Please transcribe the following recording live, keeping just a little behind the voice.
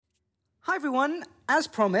Hi everyone, as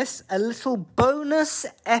promised, a little bonus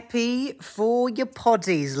epi for your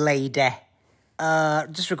poddies, lady.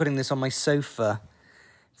 Just recording this on my sofa.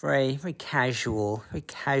 Very casual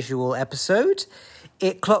episode.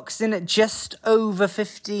 It clocks in at just over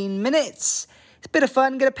 15 minutes. It's a bit of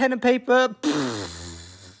fun, get a pen and paper.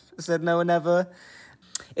 Said no one ever.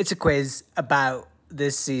 It's a quiz about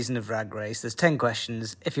this season of Drag Race. There's 10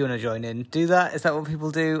 questions. If you want to join in, do that. Is that what people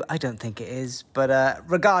do? I don't think it is. But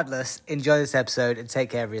regardless, enjoy this episode and take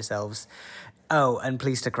care of yourselves. Oh, and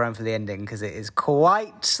please stick around for the ending because it is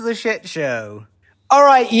quite the shit show. All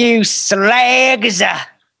right, you slags.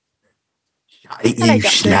 You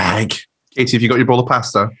slag. Katie, have you got your bowl of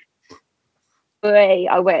pasta? Wait,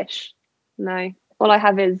 I wish. No. All I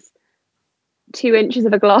have is 2 inches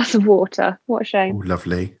of a glass of water. What a shame. Oh,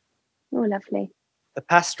 lovely. Oh, lovely. The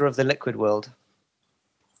pasta of the liquid world.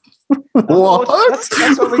 What?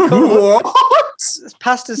 That's what we call it. What?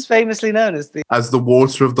 Pasta's famously known as the... As the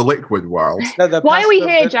water of the liquid world. No, the Why are we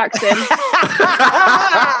pasta here, of Jackson?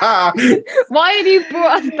 Why have you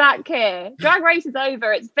brought us back here? Drag Race is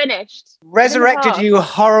over. It's finished. Resurrected you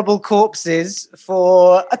horrible corpses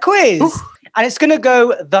for a quiz. Oof. And it's going to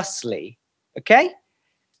go thusly. Okay?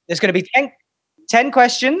 There's going to be 10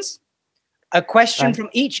 questions. A question from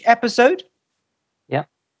each episode. Yeah.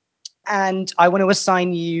 And I want to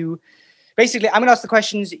assign you... Basically, I'm going to ask the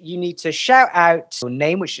questions. You need to shout out your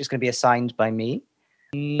name, which is going to be assigned by me.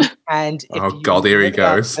 And if Oh, God, here he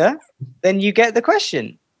goes. Answer, then you get the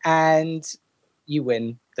question. And you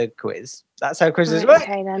win the quiz. That's how quizzes work.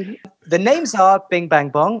 Okay, then. The names are Bing Bang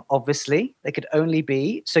Bong, obviously. They could only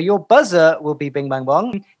be. So your buzzer will be Bing Bang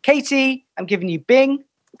Bong. Katie, I'm giving you Bing.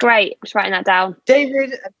 Great. Just writing that down.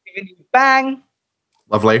 David, I'm giving you Bang.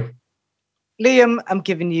 Lovely. Liam, I'm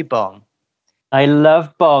giving you Bong. I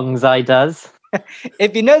love bongs, I does.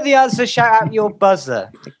 If you know the answer, shout out your buzzer.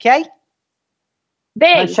 Okay?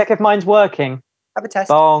 Bing. Let's check if mine's working. Have a test.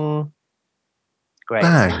 Bong. Great.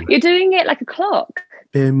 Bang. You're doing it like a clock.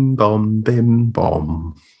 Bim bom bim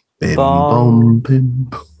bom. Bim Bong. bom bim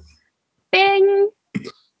bom. Bing.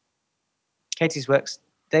 Katie's works.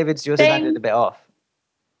 David's yours Bing. sounded a bit off.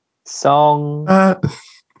 Song.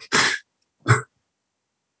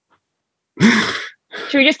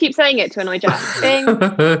 Should we just keep saying it to annoy Jack?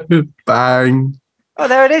 Bing. Bang. Oh,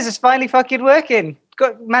 there it is. It's finally fucking working.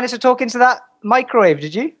 Managed to talk into that microwave,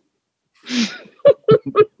 did you?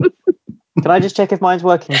 Can I just check if mine's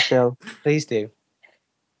working still? Please do.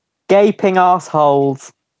 Gaping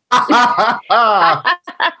assholes. Yeah,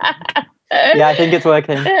 I think it's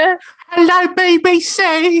working. Hello,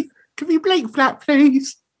 BBC. Can we blink flat,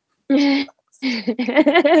 please?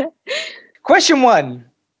 Question 1.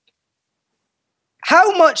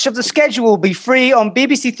 How much of the schedule will be free on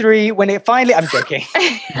BBC Three when it finally... I'm joking.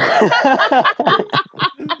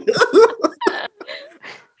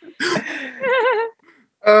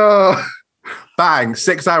 Bang.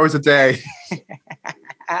 6 hours a day.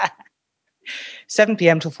 7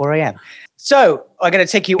 p.m. till 4 a.m. So I'm going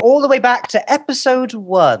to take you all the way back to episode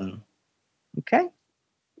 1. Okay?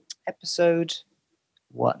 Episode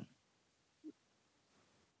 1.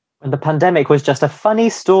 When the pandemic was just a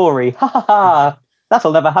funny story. Ha ha ha.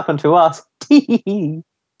 That'll never happen to us. We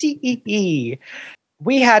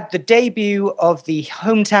had the debut of the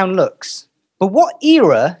hometown looks. But what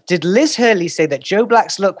era did Liz Hurley say that Joe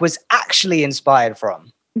Black's look was actually inspired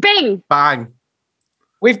from? Bing. Bang.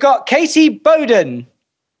 We've got Katie Bowden.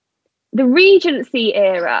 The Regency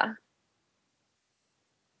era.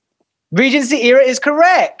 Regency era is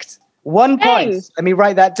correct. 1 point. Bing. Let me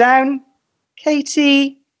write that down.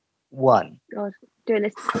 Katie, 1. God, doing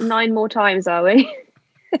this 9 more times, are we?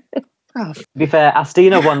 Oh, To be fair,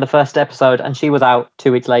 Astina won the first episode and she was out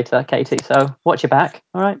 2 weeks later, Katie. So watch your back.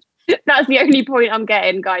 All right. That's the only point I'm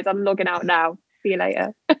getting, guys. I'm logging out now. See you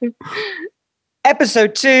later.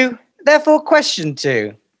 Episode 2, therefore question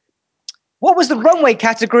 2. What was the runway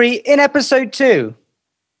category in episode 2?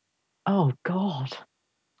 Oh, God.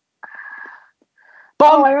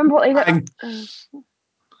 Oh, I remember what they got. Bang.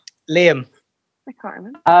 Liam. I can't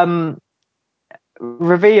remember.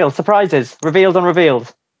 Reveal. Surprises. Revealed and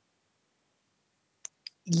revealed.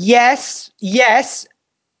 Yes.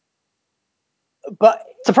 But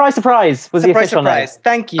Surprise, surprise was the official name. surprise.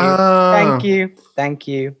 Thank you. Oh. Thank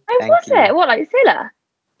you. Oh, was it? What, like Scylla?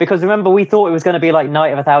 Because remember, we thought it was going to be like Night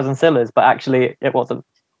of 1,000 Scyllas, but actually it wasn't.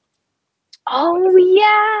 Oh,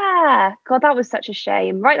 yeah. God, that was such a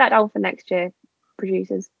shame. Write that down for next year,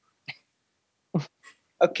 producers.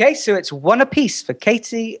 Okay, so it's 1 apiece for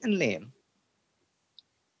Katie and Liam.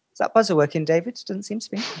 Is that buzzer working, David? Doesn't seem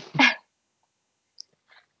to be.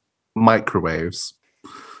 Microwaves.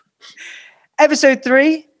 Episode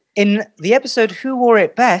 3, In the episode Who Wore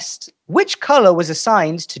It Best, which colour was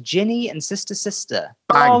assigned to Ginny and Sister Sister?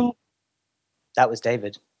 Bang. That was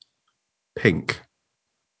David. Pink.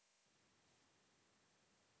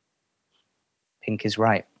 Pink is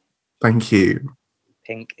right. Thank you.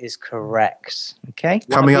 Pink is correct. Okay.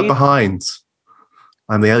 Coming up behind.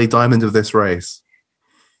 I'm the Ellie Diamond of this race.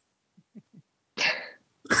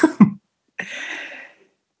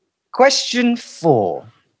 Question 4.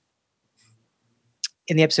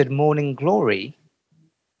 In the episode Morning Glory,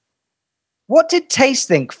 what did Taste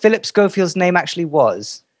think Philip Schofield's name actually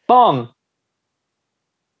was? Bong.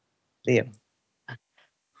 Liam.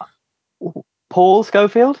 Paul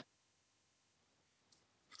Schofield?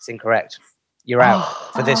 It's incorrect. You're out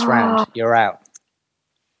for this round. You're out.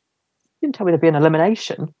 You didn't tell me there'd be an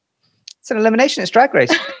elimination. It's an elimination. It's Drag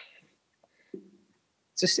Race.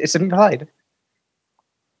 It's implied.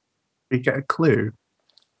 We get a clue.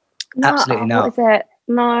 No, Absolutely not. What is it?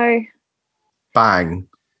 No. Bang.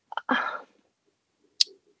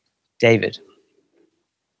 David.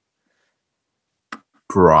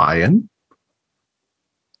 Brian.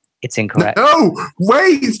 It's incorrect. Oh,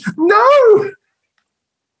 wait. No.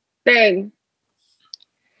 Thing.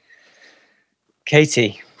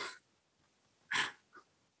 Katie.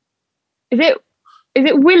 Is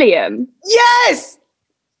it William? Yes!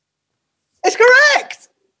 It's correct!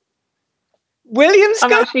 William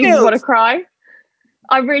I'm actually Schofield. want to cry.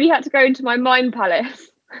 I really had to go into my mind palace.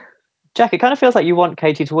 Jack, it kind of feels like you want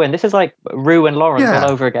Katie to win. This is like Rue and Lawrence Yeah.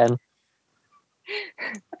 all over again.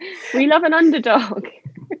 We love an underdog.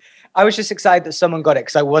 I was just excited that someone got it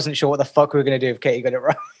because I wasn't sure what the fuck we were going to do if Katie got it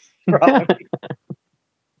wrong.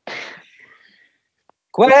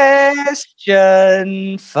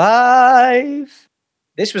 Question 5.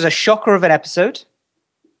 This was a shocker of an episode.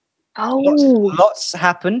 Oh. Lots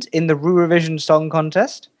happened in the Rue Revision Song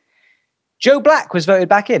Contest. Joe Black was voted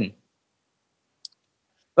back in.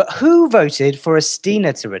 But who voted for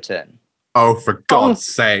Estina to return? Oh, for God's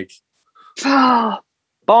sake. Oh,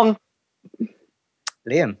 Bong.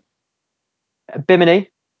 Liam. Bimini.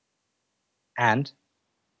 And? Do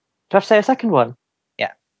I have to say a second one?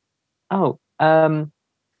 Yeah. Oh,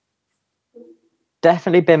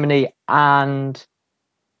 definitely Bimini and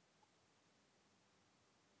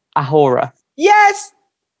Ahura. Yes!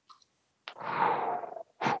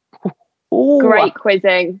 Ooh. great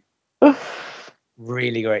quizzing.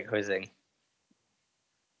 Really great quizzing.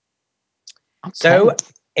 I'm So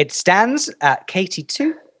tense. it stands at Katie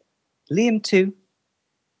 2, Liam 2,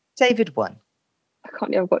 David 1. I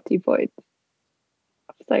can't believe I've got 2 points.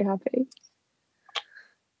 I'm so happy.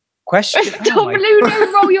 Question. Stop, Lou,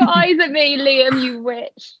 don't roll your eyes at me, Liam, you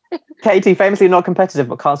witch. Katie, famously not competitive,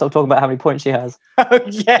 but can't stop talking about how many points she has. Oh,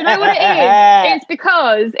 yeah. You know what it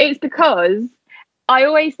is? It's because I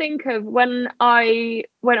always think of when I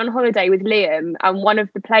went on holiday with Liam and one of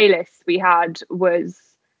the playlists we had was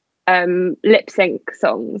lip sync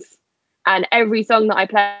songs. And every song that I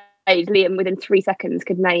played, Liam within 3 seconds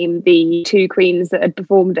could name the 2 queens that had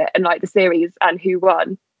performed it and like the series and who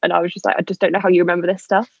won. And I was just like, I just don't know how you remember this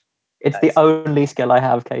stuff. It's the only skill I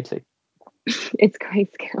have, Katie. It's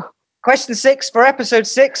great skill. Question 6 for episode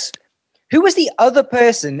 6. Who was the other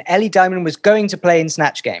person Ellie Diamond was going to play in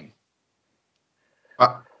Snatch Game?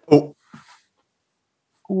 Oh,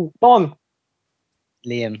 Ooh, Bong.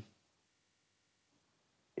 Liam.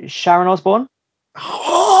 Sharon Osbourne.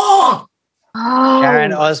 Oh.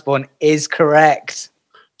 Sharon Osbourne is correct.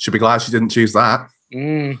 should be glad she didn't choose that.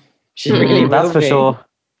 She really will That's for be. sure.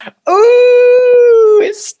 Ooh,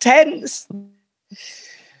 it's tense.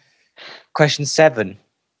 Question 7.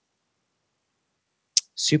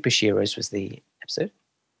 Super Sheroes was the episode.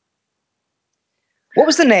 What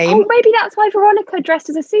was the name? Oh, maybe that's why Veronica dressed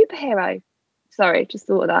as a superhero. Sorry, just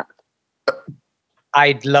thought of that.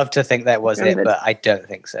 I'd love to think that was it, Remembered. but I don't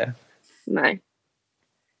think so. No.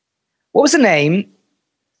 What was the name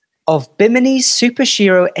of Bimini's Super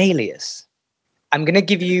Shero alias? I'm gonna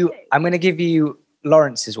give you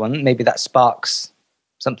Lawrence's one. Maybe that sparks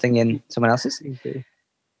something in someone else's.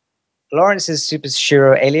 Lawrence's Super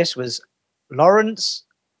Shero alias was Lawrence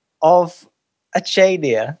of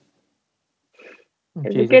Achania.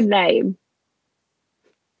 It's a good name.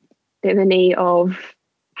 Bimini of...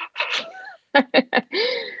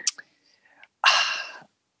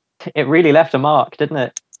 It really left a mark, didn't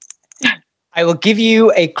it? I will give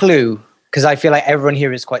you a clue because I feel like everyone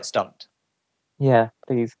here is quite stumped. Yeah,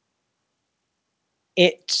 please.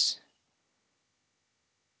 It. Is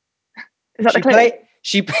that the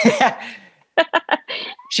She clue?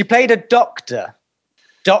 she played a doctor.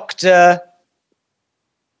 Doctor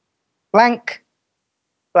blank.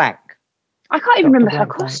 I can't even Dr. remember her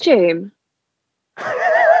Blank Blank. costume.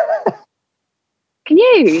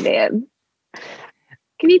 Liam?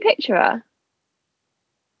 Can you picture her?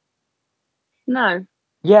 No.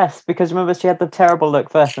 Yes, because remember she had the terrible look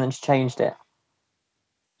first and then she changed it.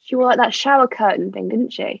 She wore like that shower curtain thing,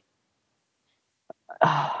 didn't she?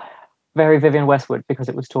 Very Vivienne Westwood because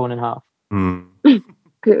it was torn in half. Hmm. It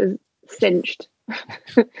was cinched.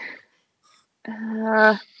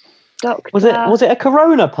 Doctor. Was it a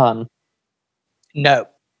Corona pun? No.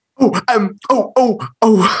 Bing!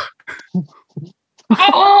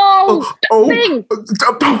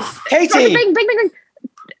 Katie! Bing, bing, bing, bing.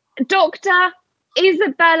 Dr.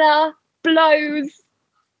 Isabella blows.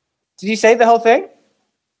 Did you say the whole thing?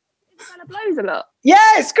 Isabella blows a lot.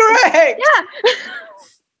 Yes, correct! Yeah.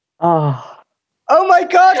 Oh, Oh my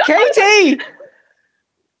God, Katie!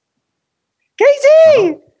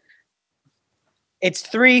 Katie! It's I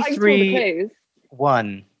saw the 3-3-1.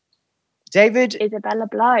 clues. David, Isabella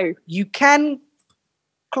blow. you can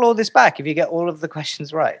claw this back if you get all of the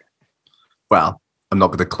questions right. Well, I'm not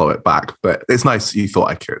going to claw it back, but it's nice you thought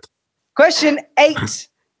I could. Question 8.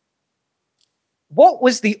 What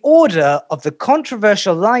was the order of the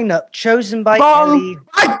controversial lineup chosen by Ellie?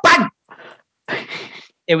 Bang, bang!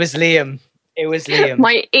 It was Liam. It was Liam.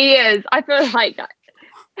 My ears. I feel like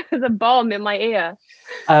there's a bomb in my ear.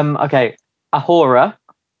 okay. Ahura,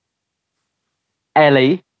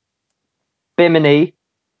 Ellie, Bimini,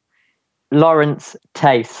 Lawrence,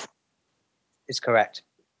 Tace. Is correct.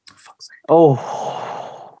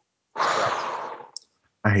 Oh.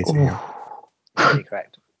 I hate you. Really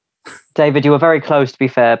correct. David, you were very close to be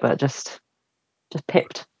fair, but just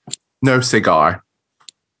pipped. No cigar.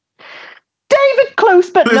 David close,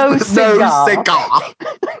 but no cigar.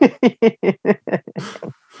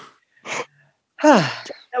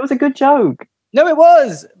 That was a good joke. No, it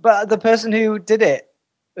was, but the person who did it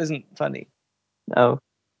wasn't funny. No.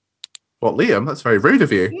 What, Liam? That's very rude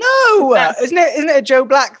of you. No, isn't it a Joe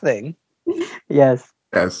Black thing? Yes.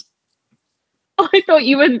 Yes. I thought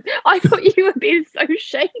you were being so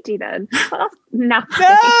shady then. That's nasty.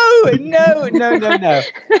 No.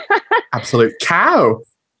 Absolute cow.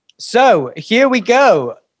 So here we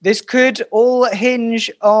go. This could all hinge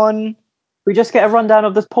on, We just get a rundown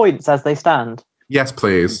of the points as they stand. Yes,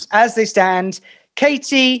 please. as they stand,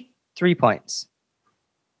 Katie, 3 points.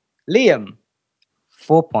 Liam,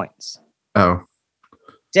 4 points. Oh.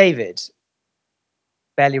 David,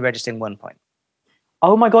 barely registering 1 point.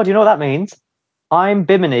 Oh my God, you know what that means? I'm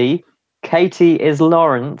Bimini, Katie is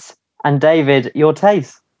Lawrence, and David, your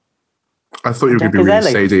Tace. I thought you were going Jack to be is really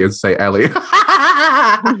Ellie. shady and say Ellie.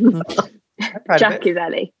 Jack is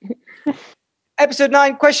Ellie. Episode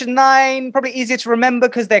 9, question 9, probably easier to remember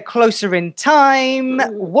because they're closer in time.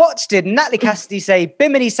 What did Natalie Cassidy say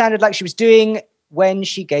Bimini sounded like she was doing when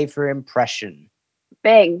she gave her impression?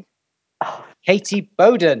 Bing. Katie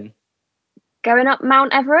Bowden. Going up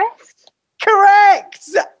Mount Everest? Correct!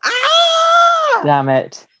 Ah! Damn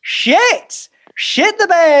it. Shit the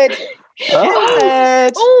bed! Shit the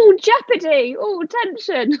bed! Oh, jeopardy! Oh,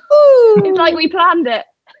 tension! Ooh. It's like we planned it.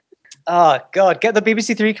 Oh, God, get the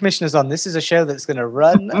BBC Three commissioners on. This is a show that's going to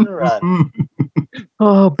run and run.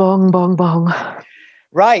 Oh, bong, bong, bong.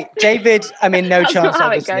 Right, David, I mean, no That's chance, not how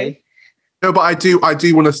it obviously. goes. No, but I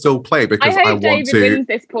do want to still play I because hope I want David to. wins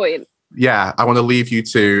this point. Yeah, I want to leave you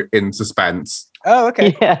two in suspense. Oh,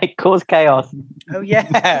 okay. Yeah, it caused chaos. Oh,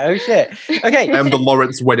 yeah. Oh, shit. Okay. I am the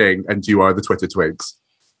Lawrence winning, and you are the Twitter twigs.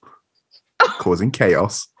 Causing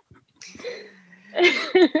chaos.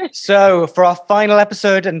 So, for our final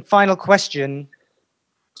episode and final question,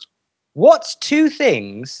 what 2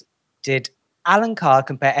 things did Alan Carr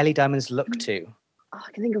compare Ellie Diamond's look to? Oh,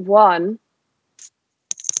 I can think of one.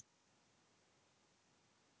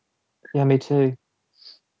 Yeah, me too.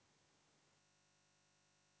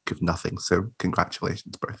 Give nothing, so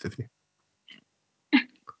congratulations, both of you.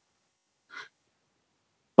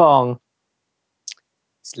 Bong.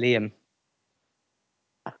 It's Liam.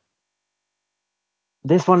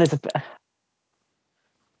 This one is a...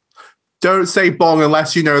 Don't say bong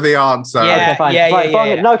unless you know the answer. Yeah. Okay, fine. yeah, Bong.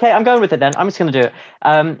 yeah. No, okay, I'm going with it then. I'm just going to do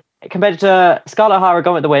it. Compared to Scarlett O'Hara,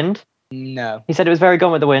 Gone with the Wind. No. He said it was very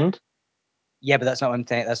Gone with the Wind. Yeah, but that's not what I'm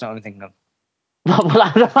thinking. That's not what I'm thinking of. Well,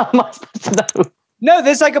 how am I supposed to know? No,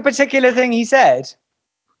 there's like a particular thing he said.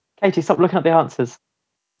 Katie, stop looking at the answers.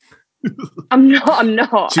 I'm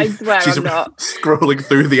not. I swear She's I'm not. scrolling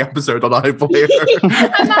through the episode on iPlayer.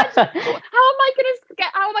 How am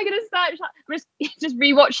I gonna search that? Just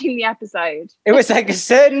rewatching the episode. It was like a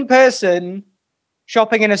certain person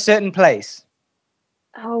shopping in a certain place.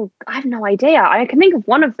 Oh, I have no idea. I can think of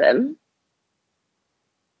one of them.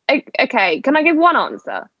 Okay, can I give one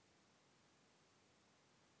answer?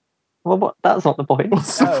 Well, what? That's not the point.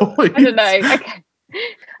 What's the Oh. point? I don't know. Okay.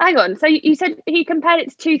 Hang on. So you said he compared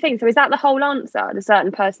it to two things. So is that the whole answer, the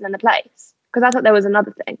certain person and the place? Because I thought there was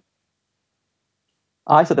another thing.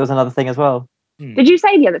 I thought there was another thing as well. Did you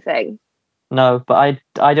say the other thing? No, but I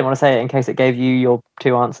didn't want to say it in case it gave you your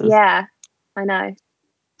two answers. Yeah, I know.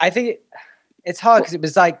 I think it's hard because it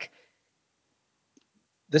was like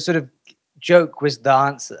the sort of joke was the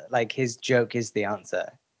answer. Like his joke is the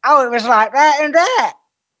answer. Oh, it was like that and that.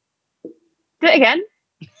 Do it again.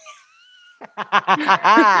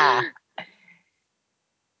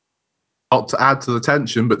 Not to add to the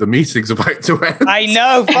tension, but the meeting's about to end. I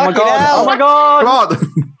know. Oh my god! Hell. Oh my god!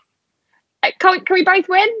 Come on. Can we both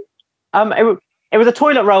win? It was a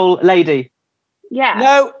toilet roll lady.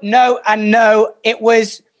 Yeah. No. It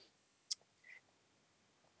was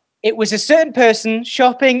a certain person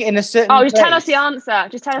shopping in a certain. Oh, just place. tell us the answer.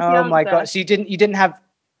 Just tell us the answer. Oh my god! So you didn't have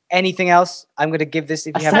anything else? I'm going to give this.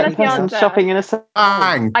 If you have tell us anything the else. answer. Shopping in a.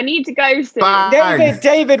 Bang. I need to go soon. Bang.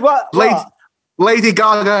 David, what? Lady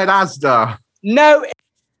Gaga and Asda. No.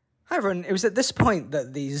 Hi everyone, it was at this point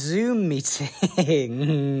that the Zoom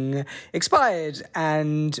meeting expired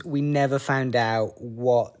and we never found out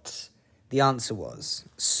what the answer was.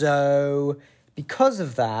 So because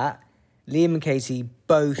of that, Liam and Katie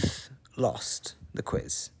both lost the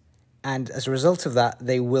quiz. And as a result of that,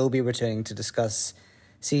 they will be returning to discuss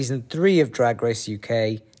season 3 of Drag Race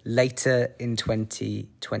UK later in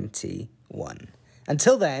 2021.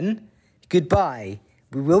 Until then, goodbye.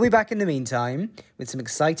 We will be back in the meantime with some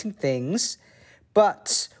exciting things,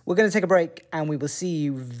 but we're going to take a break and we will see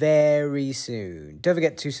you very soon. Don't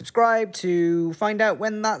forget to subscribe to find out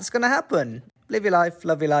when that's going to happen. Live your life,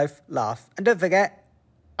 love your life, laugh. And don't forget...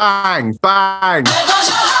 Bang, bang. Bang!